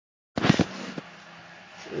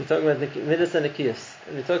we're talking about the midas and the kiyos.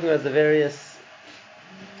 We're talking about the various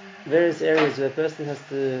areas where a person has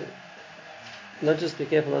to not just be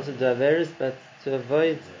careful not to do averis, but to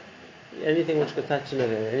avoid anything which could touch an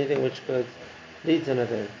aver, anything which could lead to an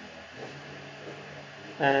aver.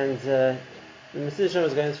 And the Mesilas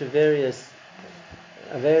was going through various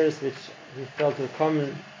averis which he felt were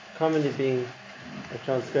commonly being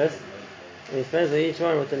transgressed. And he explains each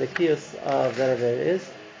one what the nekiyos of that aver is.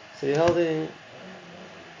 So you're holding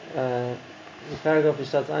the paragraph which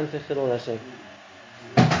starts Ein Chilul Hashem.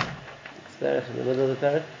 It's perek in the middle of the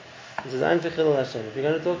perek. It says Ein Chilul Hashem. If you're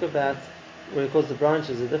going to talk about what he calls the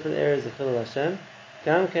branches, the different areas of Chilul Hashem,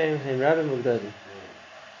 Gam Keim Heim Rabbim Ugdodim.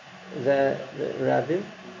 The Rabbim,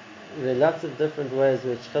 there are lots of different ways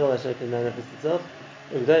which Chilul Hashem can manifest itself.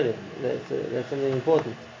 Ugdodim. That's something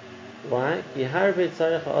important. Why?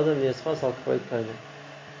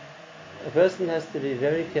 A person has to be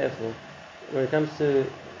very careful when it comes to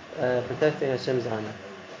protecting Hashem's honor.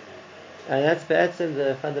 And that's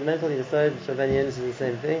the fundamental Yesharim Shabbat is the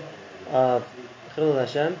same thing of Chilul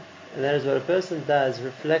Hashem, and that is what a person does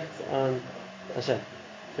reflects on Hashem.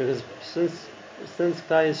 Because since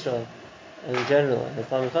Klal Yisrael in general, and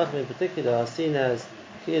Talmid Chacham in particular, are seen as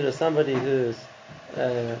either somebody who's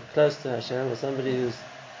close to Hashem or somebody who's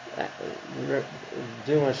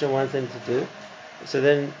doing what Hashem wants them to do, so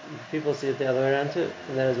then people see it the other way around too.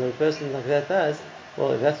 And that is what a person like that does.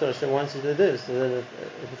 Well, if that's what Hashem wants you to do, so then if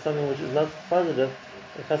it's something which is not positive,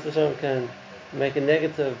 Hashem can make a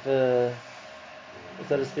negative, so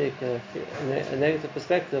to speak, a negative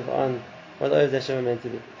perspective on what Oivdei Hashem are meant to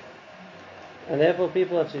be. And therefore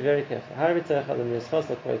people have to be very careful. Whatever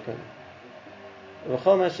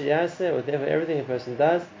everything a person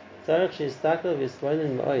does, the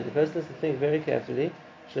person has to think very carefully.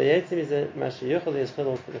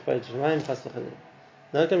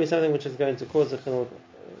 Not going to be something which is going to cause a chilul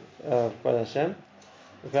of Hashem.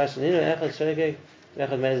 Then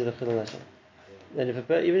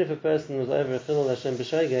even if a person was over a chilul Hashem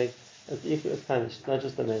b'shogeg, it's punished, not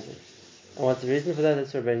just amazing. And what's the reason for that?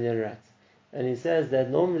 That's Rabbeinu writes. And he says that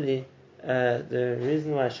normally the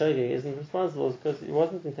reason why shogeg isn't responsible is because he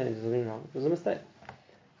wasn't intending to do something wrong. It was a mistake.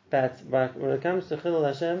 But when it comes to chilul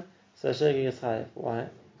Hashem, so shogeg is chayav. Why?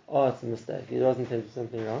 Oh, it's a mistake. He wasn't intending to do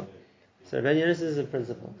something wrong. So Rabbi Yonis is a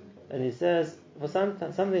principle, and he says for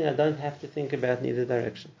something I don't have to think about in either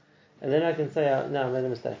direction, and then I can say, no, I made a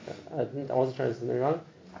mistake. I wasn't trying to do something wrong.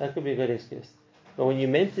 That could be a good excuse. But when you're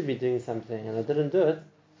meant to be doing something and I didn't do it,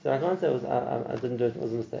 so I can't say I didn't do it. It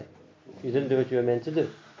was a mistake. You didn't do what you were meant to do.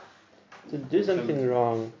 To do something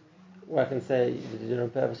wrong, well, I can say you did it on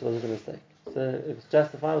purpose. It wasn't a mistake. So if it's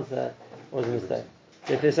justifiable, that it was a mistake.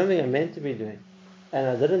 So if there's something I'm meant to be doing and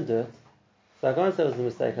I didn't do it, so I can't say it was a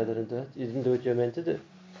mistake, I didn't do it. You didn't do what you were meant to do.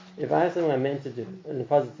 If I have something I'm meant to do, in a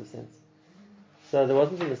positive sense, so there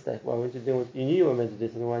wasn't a mistake, why wouldn't you do what you knew you were meant to do,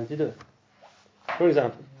 something, why didn't you do it? For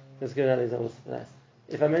example, let's give another example for that.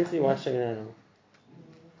 If I'm meant to be watching an animal,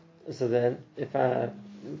 so then if I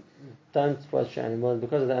don't watch the animal, and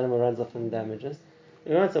because the animal runs off and damages,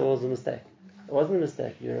 you can't say, well, it was a mistake. It wasn't a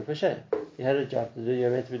mistake, you're a pesher. You had a job to do, you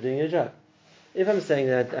were meant to be doing your job. If I'm saying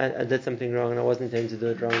that I did something wrong and I wasn't intending to do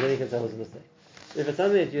it wrong, then you can say it was a mistake. If it's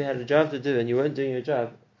something that you had a job to do and you weren't doing your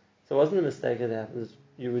job, so it wasn't a mistake that happened,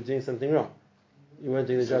 you were doing something wrong. You weren't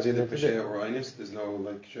doing the job you meant to do. Or honest, there's no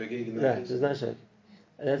shogeg in that right, case? there's no shogeg.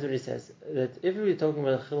 And that's what he says. That if we're talking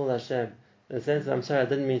about Chilul Hashem, in the sense that I'm sorry, I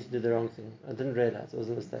didn't mean to do the wrong thing. I didn't realize it was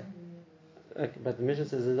a mistake. Okay, but the Mishnah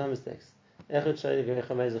says there's no mistakes.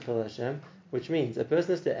 Which means a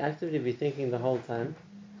person has to actively be thinking the whole time,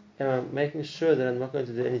 am I making sure that I'm not going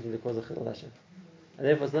to do anything to cause a Chilul Hashem? And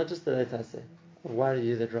therefore it's not just the Leitaseh of why did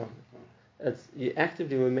you do that wrong. It's you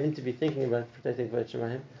actively were meant to be thinking about protecting Kvod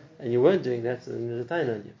Shemayim, and you weren't doing that, so there's a time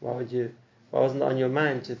on you. Why wasn't it on your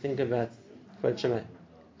mind to think about Kvod Shemayim?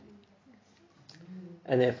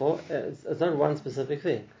 And therefore, it's not one specific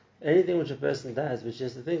thing. Anything which a person does, which he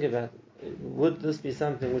has to think about, would this be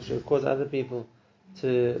something which would cause other people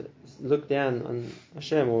to look down on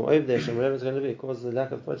Hashem or Oivdei Hashem, whatever it's going to be, cause the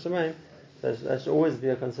lack of Kvod Shemayim, that should always be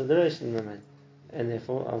a consideration in my mind. And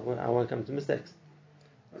therefore, I won't come to mistakes.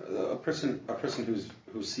 A person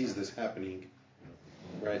who sees this happening,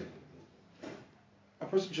 right? A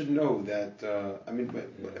person should know that.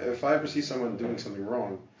 If I ever see someone doing something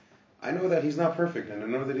wrong, I know that he's not perfect, and I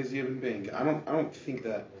know that he's a human being. I don't think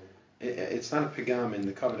that it's not a pigam in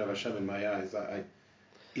the covenant of Hashem in my eyes.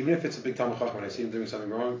 Even if it's a big Talmid Chacham and I see him doing something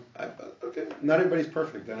wrong, okay, not everybody's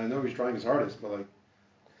perfect, and I know he's trying his hardest, but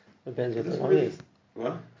depends what the wrong is.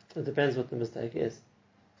 What? It depends what the mistake is.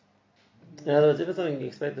 In other words, if it's something you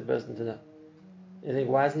expect the person to know, you think,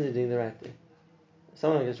 why isn't he doing the right thing?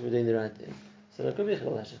 someone should be doing the right thing. So there could be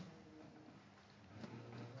Chilul Hashem.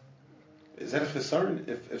 Is that a chesaron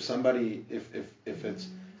if somebody if there's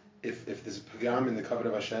a pagam in the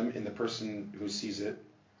covenant of Hashem in the person who sees it,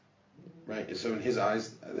 right? So in his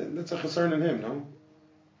eyes, that's a chesaron in him, no?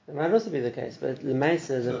 It might also be the case, but the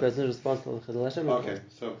Mesilas, the person responsible for Chilul Hashem. Okay.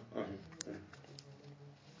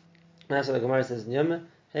 Now, so the Gemara says in Yom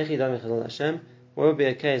Hechi Dami Chilul Hashem. What would be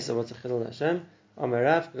a case of what's a Chilul Hashem?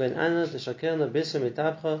 Amarav Goin Anna T'Shakerna Bisham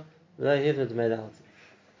Itabcha V'Lo Yivna D'Meidalti.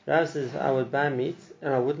 Rav says, I would buy meat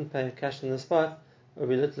and I wouldn't pay cash on the spot, it would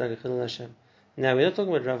be looked like a Chilul Hashem. Now, we're not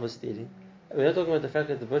talking about Rav was stealing. We're not talking about the fact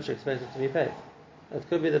that the butcher expected to be paid. It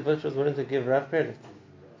could be the butcher was willing to give Rav credit.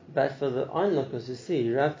 But for the onlookers who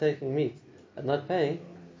see Rav taking meat and not paying,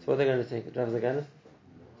 so what are they going to think? Rav's a ganef?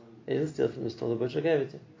 He didn't steal from the store, the butcher gave it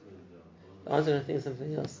to him. The answer going to think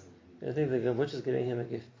something else. They're going to think the butcher's giving him a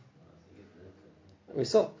gift. We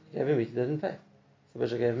saw, he gave him meat, he didn't pay. So the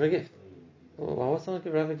butcher gave him a gift. Well, why would someone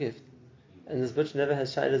give Rav a gift? And this butcher never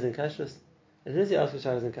has shaylas and kashrus. And who does he ask for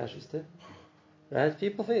shaylas and kashrus to? Right?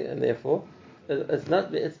 People think, and therefore, it's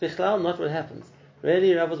bichlal not what happens.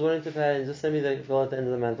 Really, Rav was willing to pay and just send me the bill at the end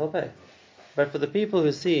of the month, I'll pay. But for the people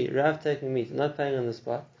who see Rav taking meat and not paying on the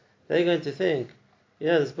spot, they're going to think,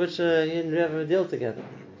 this butcher, he and Rav have a deal together.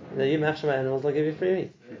 You match my animals, I'll give you free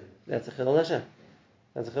meat. That's a Chilul Hashem.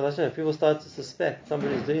 If people start to suspect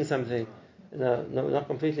somebody's doing something, not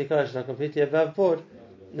completely kosher, not completely above board,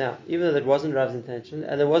 now, even though that wasn't Rav's intention,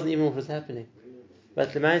 and it wasn't even what was happening,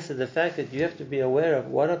 but the fact that you have to be aware of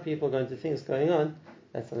what are people going to think is going on,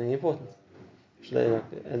 that's something important.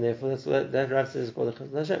 And therefore, that's what that Rav says is called a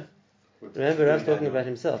Chilul Hashem. Remember, Rav's talking about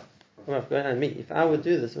himself. Going on me. If I would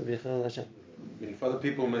do this, it would be a Chilul Hashem. Meaning for other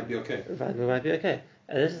people, it might be okay. Right, it might be okay.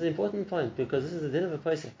 And this is an important point because this is the din of a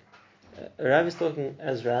posek. Rav is talking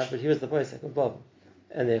as Rav, but he was the posek of Bob,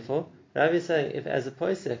 and therefore Rav is saying if as a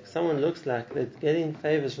posek someone looks like they're getting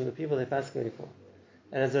favors from the people they're passing for,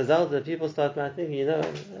 and as a result the people start thinking,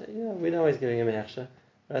 we know he's giving him a hechsher,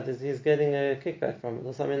 right? He's getting a kickback from it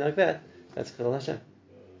or something like that. That's Chilul Hashem.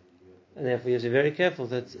 And therefore you have to be very careful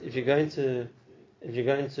that if you're going to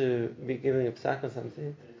be giving a psak or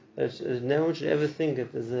something, that no one should ever think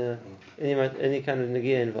that there's any kind of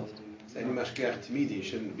negia involved. So any mashgiach tamidi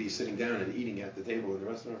shouldn't be sitting down and eating at the table in the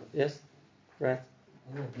restaurant. Yes, right.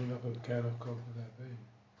 Right.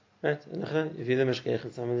 If you're the mashgiach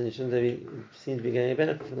and someone, then you shouldn't be seen to be getting a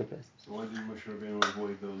benefit from the place. So why did Moshe Rabbeinu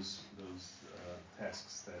avoid those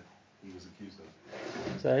tasks that he was accused of?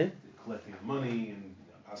 Sorry? Collecting the money and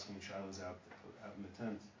passing shilas out in the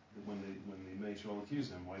tent. When the Meshal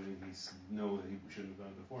accused him, why didn't he know that he shouldn't have done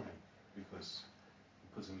it before him? Because he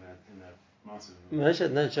puts him in that matzah. Moshe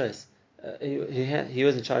had no choice. He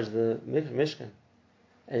was in charge of the Mishkan,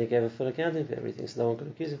 and he gave a full accounting for everything, so no one could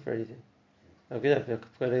accuse him for anything. He went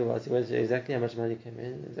to exactly how much money came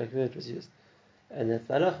in, exactly where it was used, and that's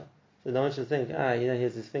the halacha. So no one should think, he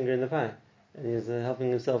has his finger in the pie, and he's helping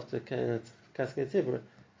himself to cascade tzibur.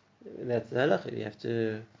 That's the halacha. You have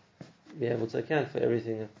to be able to account for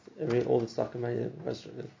everything, all the stock and money that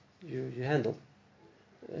you handled.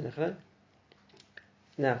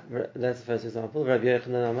 Now, that's the first example. Rabbi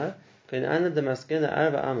Yochanan Amar, if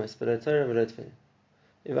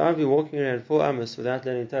I would be walking around 4 amos without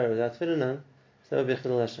learning Torah, without tefillin on, so that would be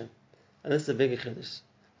Chilul Hashem. And this is a bigger Kiddush.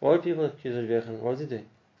 What would people accuse Rabbi Yochanan? What was he doing?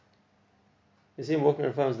 You see him walking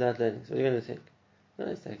around 4 amos without learning. So what are you going to think? No,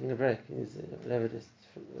 he's taking a break. He's whatever it is.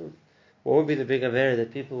 What would be the big avera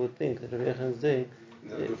that people would think that Rabbi Yochanan is doing?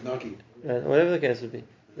 Right, whatever the case would be.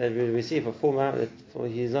 That we see for 4 months that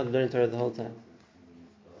he's not learning Torah the whole time.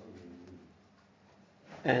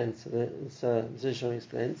 And so Yesharim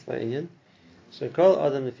explains by Inyan, Shekol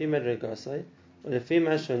Adam lefi madregasai, or lefi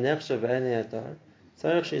mashu nechshav b'einei adar,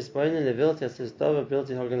 tzarich she'isboinen levilti as his davar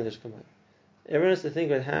bilti hagan lishkamai. Everyone has to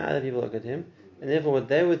think about how other people look at him, and therefore what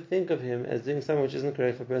they would think of him as doing something which isn't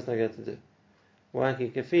correct for a person like that to do.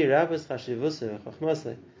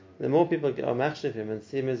 The more people are machshav him and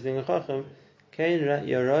see him as being a chacham, kein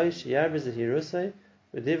yoroi sheyarbiz hirusai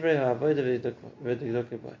v'divrei ha'avodah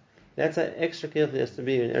v'dikdokei. That's how extra careful he has to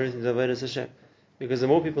be in everything to avoid Hashem. Because the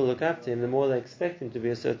more people look up to him, the more they expect him to be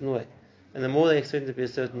a certain way. And the more they expect him to be a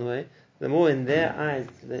certain way, the more in their eyes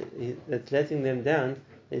that's letting them down,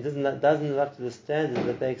 he doesn't live up to the standard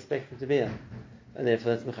that they expect him to be at. And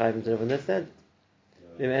therefore that's mechayiv him to live on that standard.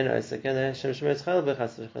 We'll see this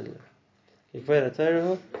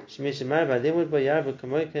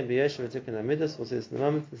in a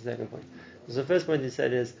moment. The second point. So the first point he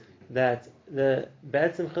said is that the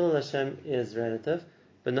B'atzim Chilul Hashem is relative,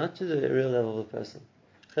 but not to the real level of a person.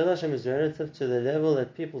 Chilul Hashem is relative to the level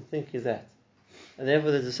that people think he's at. And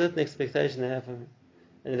therefore there's a certain expectation they have from him.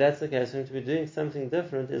 And if that's the case, for him to be doing something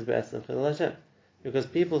different is B'atzim Chilul Hashem. Because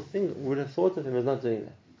people would have thought of him as not doing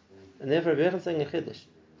that. And therefore, Rabbi Yechon is saying a Kiddush.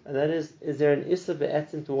 And that is there an Issa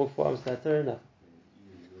B'atzim to walk 4 hours to Torah? No.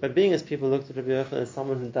 But being as people looked at Rabbi Yechon as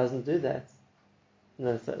someone who doesn't do that,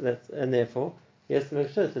 and therefore, he has to make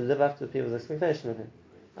sure to live up to people's expectation of him.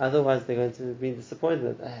 Otherwise, they're going to be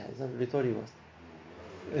disappointed that he's not what we thought he was.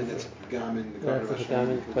 And that's a pagam in the That's a pagam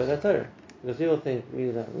in the Torah. Because people think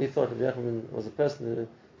we thought Rabbi Yechon was a person who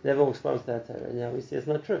never walks past that Torah, and now we see it's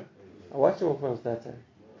not true. I watch him walk past that Torah.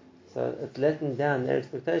 So it's letting down their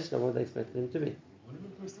expectation of what they expected him to be. What if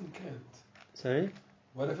a person can't? Sorry?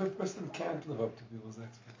 What if a person can't live up to people's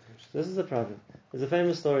expectations? This is a problem. There's a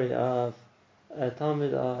famous story of a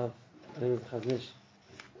Talmud of, I think it was Chaznish.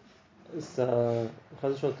 So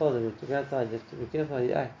Chaznish told him to go outside, you have to be careful how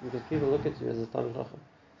you act, because people look at you as a Talmud Chacham.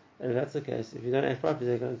 And if that's the case, if you don't act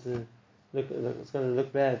properly, it's going to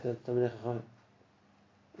look bad at Talmud Chacham.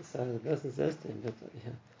 So the person says to him,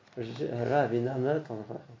 Rabbi, I'm not a Talmud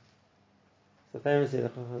Chacham. So famously the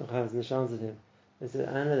Chaznish answered him. He said,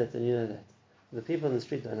 I know that and you know that. The people in the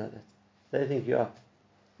street don't know that. They think you are.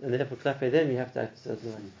 And therefore, clap them, you have to act a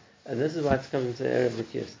certain way. And this is why it's coming to the area of the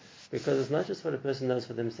Kiddush. Because it's not just what a person knows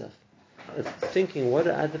for themselves. It's thinking, what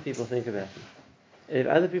do other people think about me? And if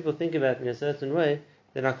other people think about me a certain way,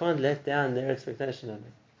 then I can't let down their expectation of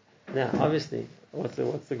me. Now, obviously, what's the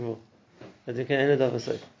goal? Do I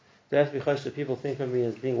have to be chosh that people think of me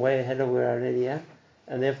as being way ahead of where I already am?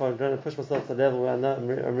 And therefore I'm trying to push myself to the level where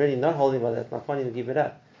I'm really not holding by that, and I can't even keep it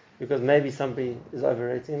up. Because maybe somebody is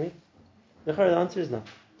overrating me? The answer is no.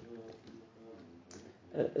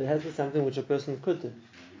 It has to be something which a person could do.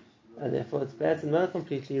 And therefore it's bad. It's not a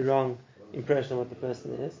completely wrong impression of what the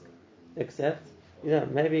person is. Except,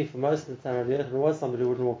 maybe for most of the time Rabbi Yechon was somebody who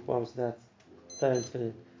wouldn't walk past that Torah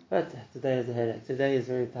and but today is a headache. Today is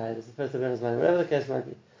very tired. It's the first of his mind. Whatever the case might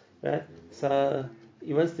be. Right? So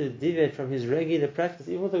he wants to deviate from his regular practice,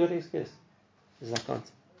 even with a good excuse. He's like, I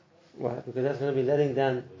can't. Why? Because that's going to be letting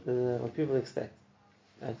down what people expect.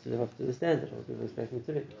 I have to live up to the standard, what people expect me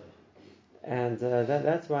to be. And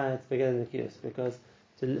that's why it's bigger than the Kiddush, because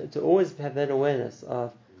to always have that awareness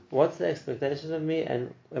of what's the expectation of me,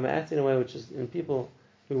 and am I acting in a way which is, and people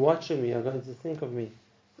who watching me are going to think of me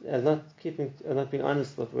as not being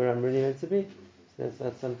honest with where I'm really meant to be. So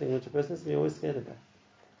that's something which a person has to be always scared about.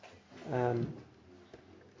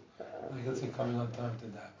 I guess you're coming on time to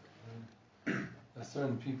that. There are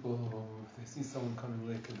certain people who, if they see someone coming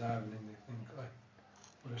late to davening, they think,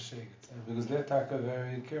 what a shake it's because they're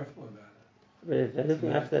very careful about it. But if they're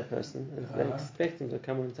looking after that person, and if they expect him to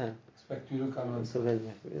come on time, expect you to come on so then you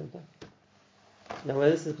have to be on time. Now, where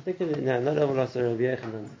this is particularly, not Rabbi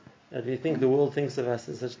Yechon, that we think the world thinks of us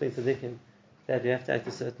as such things to him, that we have to act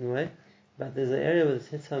a certain way, but there's an area where this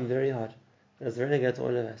hits home very hard. That's very good to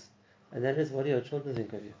all of us. And that is, what do your children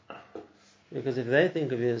think of you? Because if they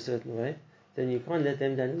think of you a certain way, then you can't let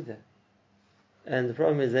them down either. And the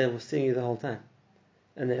problem is they will seeing you the whole time.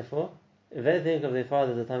 And therefore, if they think of their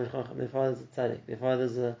father as a Talmid Chacham, their father as a tzaddik, their father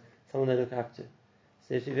as someone they look up to. So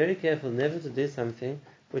you have to be very careful never to do something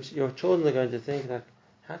which your children are going to think, like,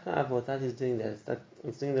 how come Abu Tal is doing that?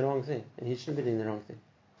 It's doing the wrong thing. And he shouldn't be doing the wrong thing.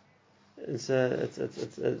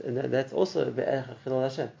 And that's also a perek Chilul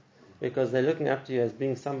Hashem. Because they're looking up to you as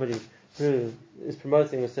being somebody who is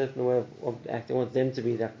promoting a certain way of acting, wants them to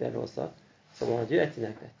be like that also. So why aren't you acting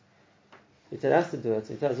like that? You tell us to do it,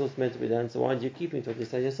 so you tell us what's meant to be done, so why aren't you keeping to what you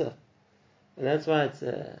say yourself? And that's why it's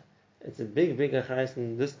a big achayis,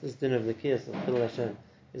 and this din of Nikias of Chilul Hashem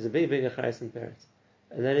is a big achayis in parents.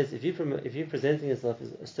 And that is, if you're presenting yourself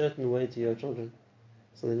as a certain way to your children,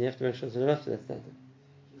 so then you have to make sure to live up to that standard.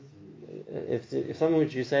 If something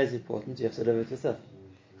which you say is important, you have to live it yourself.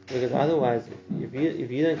 Because otherwise,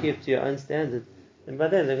 if you don't keep to your own standard, then by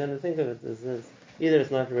then they're going to think of it as either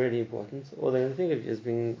it's not really important, or they're going to think of you as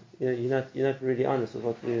being, you're not really honest with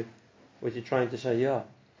what you're trying to show you are,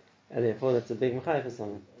 and therefore that's a big machai for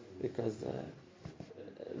someone, because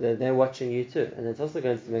they're watching you too, and it's also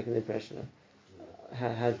going to make an impression of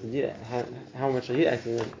how much are you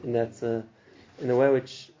acting in that in the way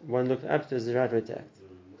which one looked up to as the right way to act.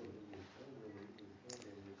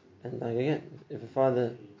 And like again, if a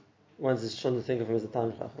father wants his children to think of him as a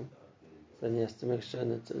Talmid Chacham, then he has to make sure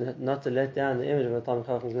not to let down the image of what a Talmid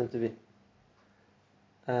Chacham is going to be.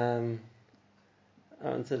 I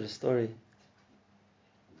answered a story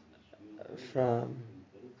from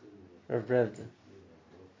Rav Brevda.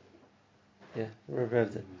 Yeah, Rav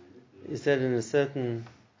Brevda. He said in a certain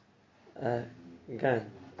gang,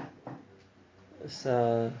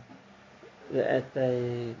 so at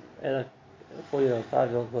 4-year-old,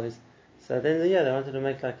 5-year-old boys, so So at the end of the year, they wanted to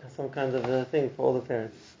make like some kind of a thing for all the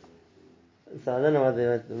parents. So I don't know why they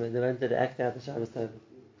wanted to act out the Shabbos table.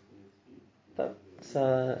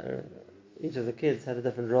 So each of the kids had a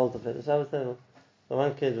different role to play the Shabbos table. The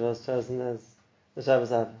one kid was chosen as the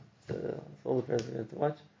Shabbos Abba. So all the parents were going to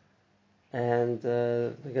watch. And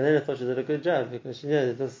the Galena thought she did a good job because she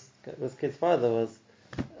knew that this kid's father was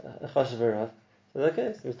a Choshev Rav. So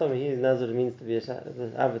okay, so he told me he knows what it means to be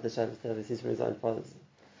a Abba at the Shabbos table. He sees from his own father.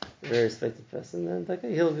 A very respected person. And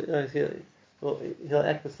okay, he'll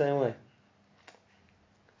act the same way.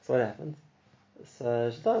 So what happened?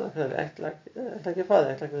 So she told him, act like your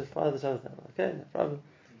father, act like the father of the Shabbos table. Okay, no problem.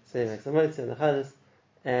 So he makes a mitzvah in the Chadis,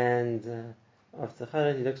 and after the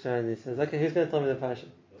Chadis he looks around and he says, okay, who's going to tell me the parsha?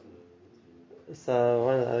 So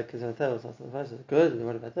one of the other kids on the table starts the parsha. Good, and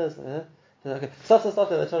what about this? He says, okay, stop,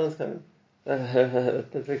 the children's coming.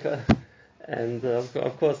 And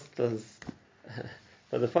of course it was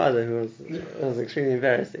for the father who was extremely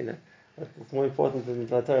embarrassed, But it's more important than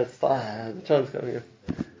the Torah to start, the children's coming up.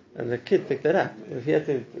 And the kid picked it up. If he had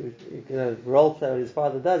to, role play what his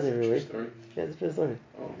father does every week. Yeah, it's a true story.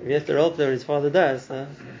 If he has to role play what his father does,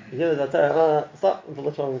 you hear the Torah, stop until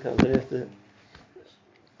the children comes. Then you have to.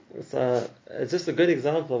 So it's just a good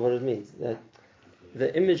example of what it means. That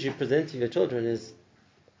the image you present to your children is,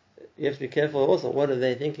 you have to be careful also. What are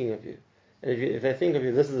they thinking of you? And if they think of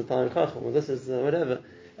you, this is a Talmid Chacham, or this is whatever,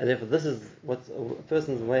 and therefore this is what's a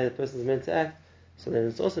person's way, the person is meant to act. So then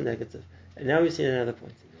it's also negative. And now we see another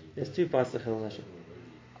point. There's two parts of Chilul Hashem.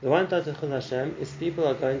 The one part of Chilul Hashem is people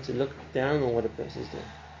are going to look down on what a person is doing.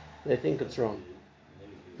 They think it's wrong.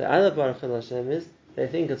 The other part of Chilul Hashem is they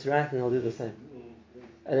think it's right and they'll do the same.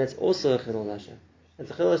 And it's also a Chilul Hashem. It's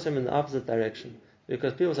a Chilul Hashem in the opposite direction.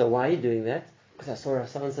 Because people say, why are you doing that? Because I saw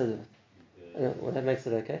someone do it. And well, that makes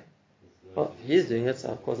it okay. Well, he's doing it, so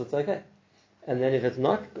of course it's okay. And then if it's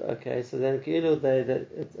not okay, so then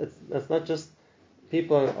it's not just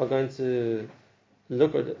people are going to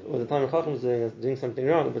look at what the Talmid Chacham is doing as doing something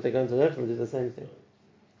wrong, but they're going to learn from it, do the same thing.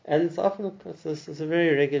 And it's often it's a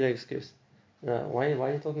very regular excuse. Why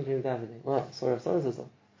are you talking to him davening? Well, sorry, if someone says so.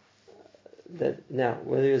 That now,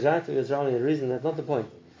 whether he was right or he was wrong, the reason that's not the point.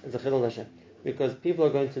 It's a Chilul Hashem, because people are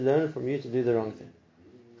going to learn from you to do the wrong thing.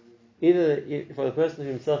 Either for the person who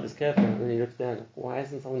himself is careful, when he looks down, why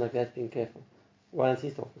isn't someone like that being careful? Why is he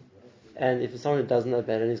talking? And if it's someone who doesn't know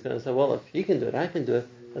better, and he's going to say, well, if he can do it, I can do it.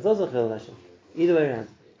 That's also Chilul Hashem. Either way around.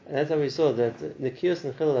 And that's how we saw that Nikios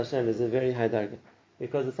and Chilul Hashem is a very high darga.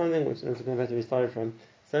 Because it's something which, let's go back to where we started from,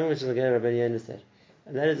 something which is like Rabbi Yonah said.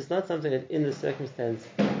 And that is, it's not something that in the circumstance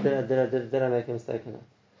did I make a mistake or not.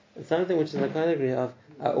 It's something which is in the category of,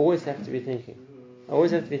 I always have to be thinking. I always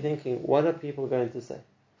have to be thinking, what are people going to say?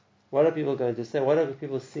 What are people going to say? What are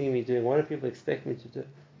people seeing me doing? What do people expect me to do?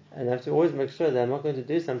 And I have to always make sure that I'm not going to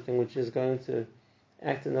do something which is going to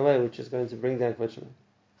act in a way which is going to bring down Kiddush.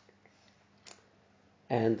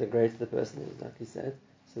 And the greater the person is, like he said,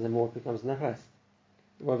 so the more it becomes nachais.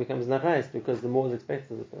 The more it becomes nachais because the more is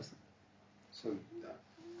expected of the person. So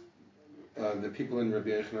the people in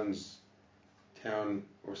Rabbi Yochanan's town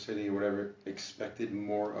or city or whatever expected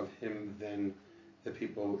more of him than the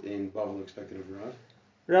people in Bavel expected of Rav?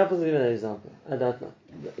 Rav was given an example. I don't know.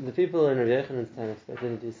 The people in Rabbi Yochanan's town expected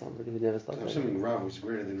him to do somebody who never stopped. I'm assuming Rav was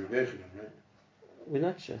greater than Rabbi Yochanan, right? We're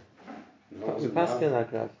not sure. No, We passed him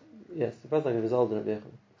like Rav. Yes, we passed like he was older than Rabbi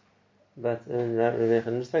Yochanan. But Rabbi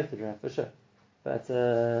Yochanan respected Rav for sure. But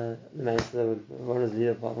the man said one was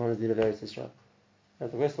leader very Yisrael.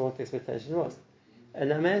 But the question what the expectation was. And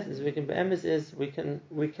the mass is we can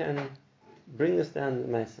bring this down the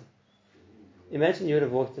mesa. Imagine you would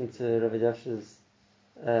have walked into Rabbi Yavsh's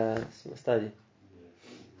study.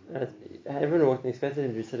 Right? Everyone walked and expected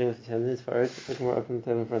him to be sitting with his hands in his forehead, looking more open the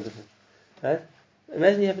table in front of him. Right?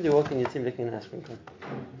 Imagine you happen to be walking and you see him licking an ice cream cone.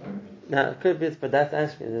 Now, it could be it's for that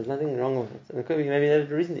ice cream, there's nothing wrong with it. And it could be maybe there's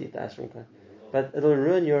a reason to eat the ice cream cone. But it'll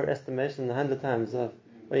ruin your estimation 100 times of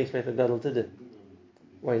what you expect a gadol to do.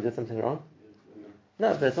 Why, you did something wrong?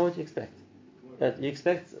 No, but that's not what you expect. You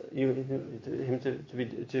expect him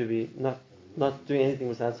to be not doing anything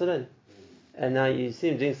besides Sudan. And now you see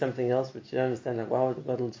him doing something else which you don't understand, like why would the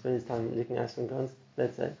gadol spend his time licking ice cream cones,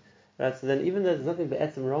 let's say. Right? So then even though there's nothing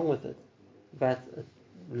be'etzim wrong with it, but it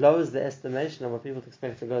lowers the estimation of what people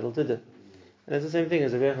expect the gadol to do. And it's the same thing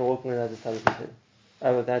as a Rebbe walking without this type of feeling.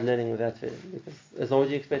 Without learning, without feeling. Because that's not what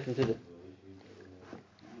you expect him to do.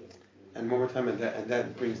 And one more time, and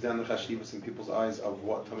that brings down the chashivas in people's eyes of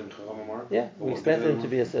what Talmid Chachamim are? Yeah, we expect them to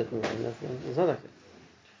be a certain way. It's not like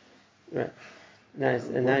that. Right. Nice.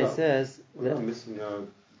 And now he says... Well, I'm missing...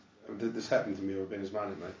 this happened to me over Ben's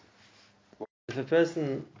man at night. If a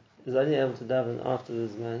person is only able to daven after the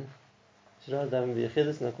Zman, should not daven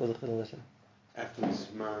b'yechidus and not call the chilul Hashem. After the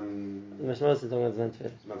Mesilas is talking about Zman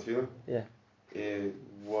Tefillah. Yeah. It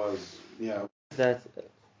was, yeah. That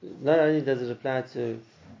not only does it apply to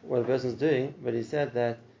what a person's doing, but he said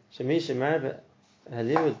that Shemi Shemar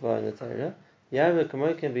Halivud Ba in the Torah, Yahweh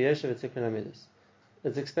Kamoy can be Yeshav Etikun Amidus.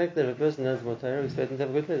 It's expected if a person knows more Torah, we expect him to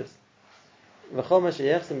have good midas. V'chol Ma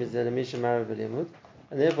Sheyachsim is Lemi Shemar B'limud,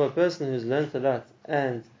 and therefore a person who's learned a lot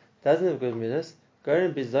and doesn't have good midas,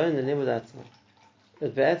 Gorin Bizoyin the Limud Atzma.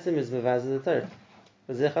 But Be'etzim is Mevaz the Torah.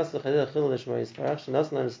 V'zechas L'chadil Chil L'shmo Yisparach,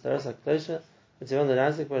 Shenos Lan Torah Sakdosha, V'tzion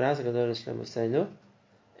L'Razik V'Razik Ador Shlemo Seinu.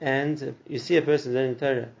 And you see a person learning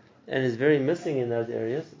Torah and is very missing in those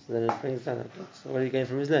areas, so then it brings down. So what are you getting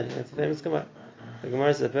from his learning? That's a famous Gemara. The Gemara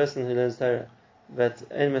is a person who learns Torah, but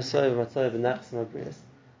ein masoy v'matzoy v'nachs mabrias.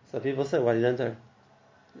 So people say, why do you learn Torah?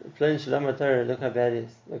 Plain shalom Torah, look how bad he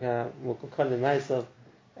is, look how mukukol in myself,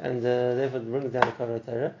 and therefore it brings down the cover of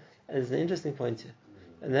Torah. And it's an interesting point here,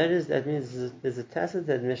 and that means there's a tacit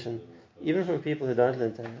admission, even from people who don't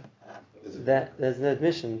learn Torah, that there's an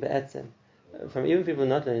admission be'etzem. From even people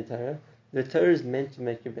not learning Torah, the Torah is meant to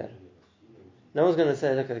make you better. No one's going to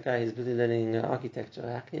say, look at the guy, he's busy learning architecture,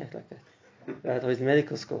 how can he act like that? Right? Or he's in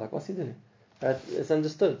medical school, like, what's he doing? Right? It's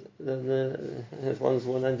understood. One's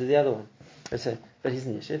one under the other one. They say, but he's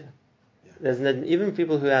in yeshiva. Yeah. Even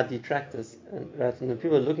people who are detractors, right, and the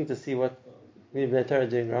people are looking to see what the Torah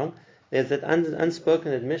is doing wrong, there's that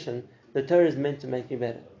unspoken admission, the Torah is meant to make you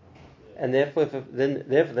better. And therefore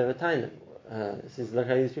they have a time. Since look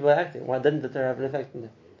how these people are acting, why didn't the Torah have an effect on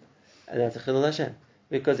them? And that's a chilul Hashem,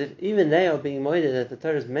 because if even they are being moided that the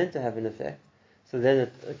Torah is meant to have an effect, so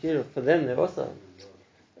then for them they're also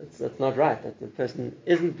it's not right that the person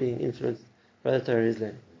isn't being influenced by the Torah is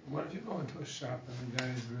learning. What if you go into a shop and the guy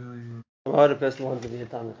is really? Why would a person want to be a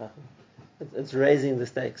Talmid Chacham? It's raising the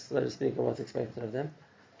stakes, so to speak, of what's expected of them.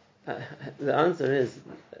 The answer is,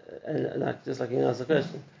 just like you asked the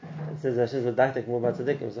question, it says Hashem's medaktek more about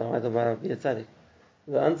tzaddikim, so I might about be a tzaddik.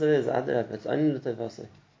 The answer is it's only l'tovasei.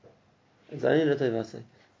 It's only l'tovasei,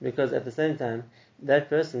 because at the same time that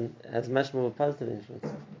person has much more positive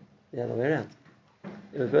influence. The other way around.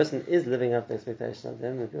 If a person is living up to the expectation of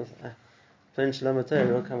them, then people say, plain shalom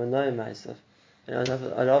Torah will come and know myself, and the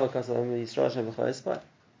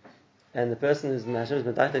person who's Hashem's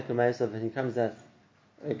medaktek myself and he comes out.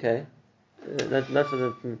 Okay, not for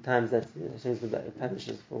the times that Hashem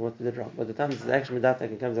punishes for what they did wrong, but the times it's actually medafek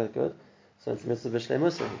and comes out good, so it's mitzvah b'shlei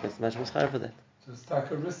musa. He gets much more schar for that. So it's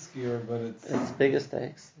taka riskier, but it's bigger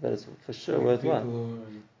stakes, but it's for sure worthwhile.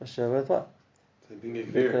 For sure worthwhile. So being a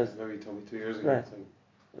gear, maybe you told me 2 years ago. Right.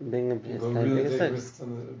 Being a people really take risks,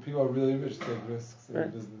 and people are really rich take risks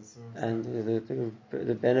in business. And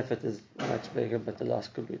the benefit is much bigger, but the loss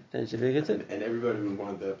could be potentially bigger too. And everybody would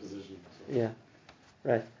want that position. So. Yeah.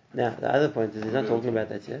 Right. Now, the other point is he's not talking about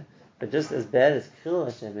that here, but just as bad as Chilul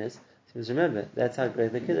Hashem is, remember, that's how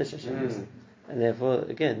great the Kiddush Hashem is. And therefore,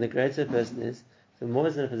 again, the greater a person is, the more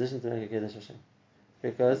he's in a position to make a Kiddush Hashem.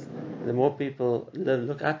 Because the more people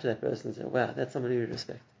look up to that person and say, wow, that's somebody we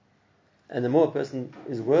respect. And the more a person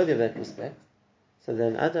is worthy of that respect, so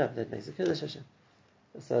then that makes a Kiddush Hashem.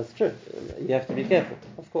 So it's true. You have to be careful,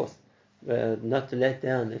 of course, not to let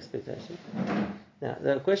down the expectation. Now,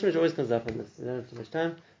 the question which always comes up on this, I don't have too much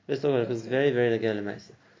time, let's talk about it because it's very, very legal and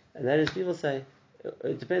ma'aseh. And that is, people say,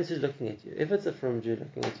 it depends who's looking at you. If it's a from Jew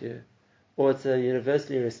looking at you, or it's a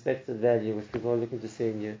universally respected value which people are looking to see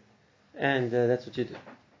in you, and that's what you do.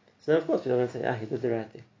 So of course people are going to say, he did the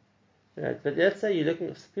right thing. Right? But let's say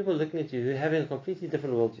people are looking at you who are having a completely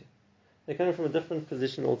different worldview. They're coming from a different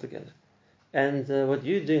position altogether. And what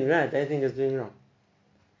you're doing right, they think is doing wrong.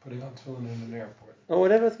 Putting on tefillin in an airport. Or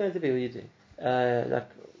whatever it's going to be, what you're doing.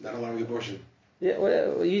 Not allowing abortion. Yeah,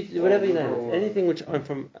 whatever you know, anything which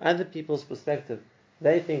from other people's perspective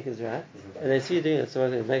they think is right, and they see you doing it, so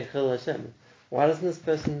they make a chilul Hashem. Why doesn't this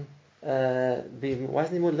person why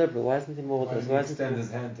isn't he more liberal? Why isn't he more? Why doesn't he extend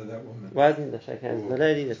his hand to that woman? Why doesn't he shake hands with the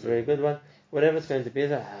lady? That's a very good one. Whatever it's going to be,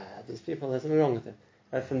 these people, there's something wrong with them.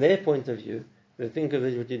 But from their point of view, they think of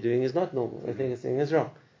what you're doing is not normal. They think it's thing is wrong.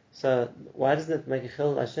 So why doesn't it make a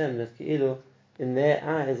chilul Hashem that Ki'ilu in their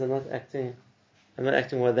eyes I'm not acting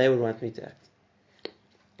what they would want me to act?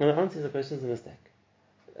 Well, the answer to the question is a mistake.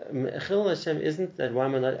 Chilul Hashem isn't that why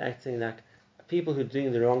am I not acting like people who are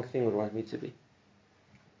doing the wrong thing would want me to be.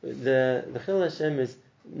 The Chilul Hashem is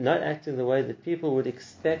not acting the way that people would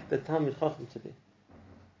expect the Talmid Chacham to be.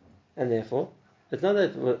 And therefore, it's not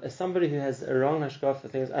that somebody who has a wrong hashkafa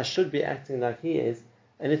things, I should be acting like he is,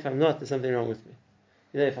 and if I'm not, there's something wrong with me.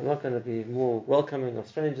 If I'm not going to be more welcoming of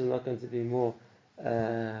strangers, I'm not going to be more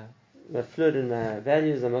fluid in my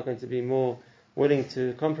values, I'm not going to be more willing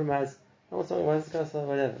to compromise, why is this guy so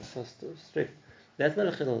whatever, so strict? That's not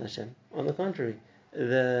a chilul Hashem. On the contrary,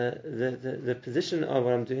 the position of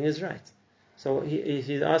what I'm doing is right. So if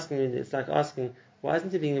he's asking me, it's like asking, why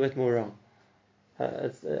isn't he being a bit more wrong?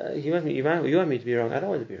 You want me to be wrong. I don't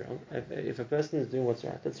want to be wrong. If a person is doing what's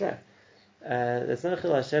right, that's right. That's not a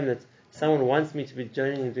chilul Hashem that someone wants me to be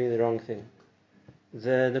joining and doing the wrong thing.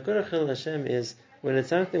 The Nekudah chilul Hashem is when it's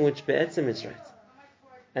something which be'etzim is right.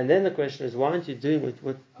 And then the question is, why aren't you doing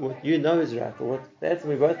what you know is right, or what be'etzim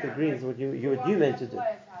we both agree is what you meant to do?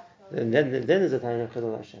 And then there's a time of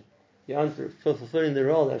chilul Hashem. You aren't fulfilling the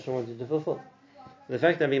role that Hashem wants you to fulfill. The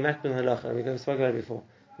fact that being makbid halacha, we spoke about it before.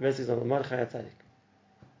 The best example, Mordechai HaTzadik.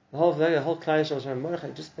 The whole Klal Yisrael Hashem,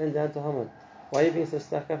 Mordechai, just bend down to Haman. Why are you being so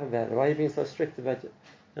stuck up about it? Why are you being so strict about it?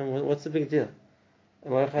 And what's the big deal?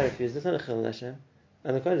 And Mordechai refused. It's not a chilul Hashem.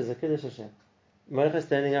 And the Kiddush is a Kiddush Hashem. Mordechai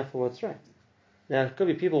standing up for what's right. Now, it could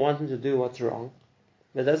be people wanting to do what's wrong.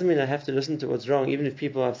 That doesn't mean I have to listen to what's wrong, even if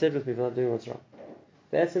people are upset with me for not doing what's wrong.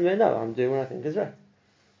 That's the way, no, I'm doing what I think is right.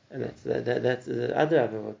 And that's the other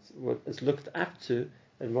of what is looked up to,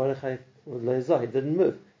 and Mordechai was leizah, he didn't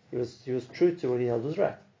move. He was true to what he held was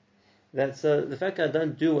right. That's the fact that I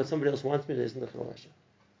don't do what somebody else wants me to do isn't the chilul Hashem.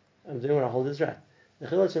 I'm doing what I hold is right. The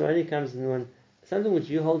chilul Hashem only comes in when something which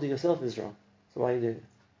you hold to yourself is wrong. So why are you doing it?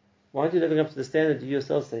 Why aren't you living up to the standard you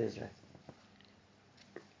yourself say is right?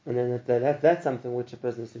 And then that's something which a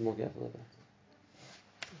person has to be more careful about.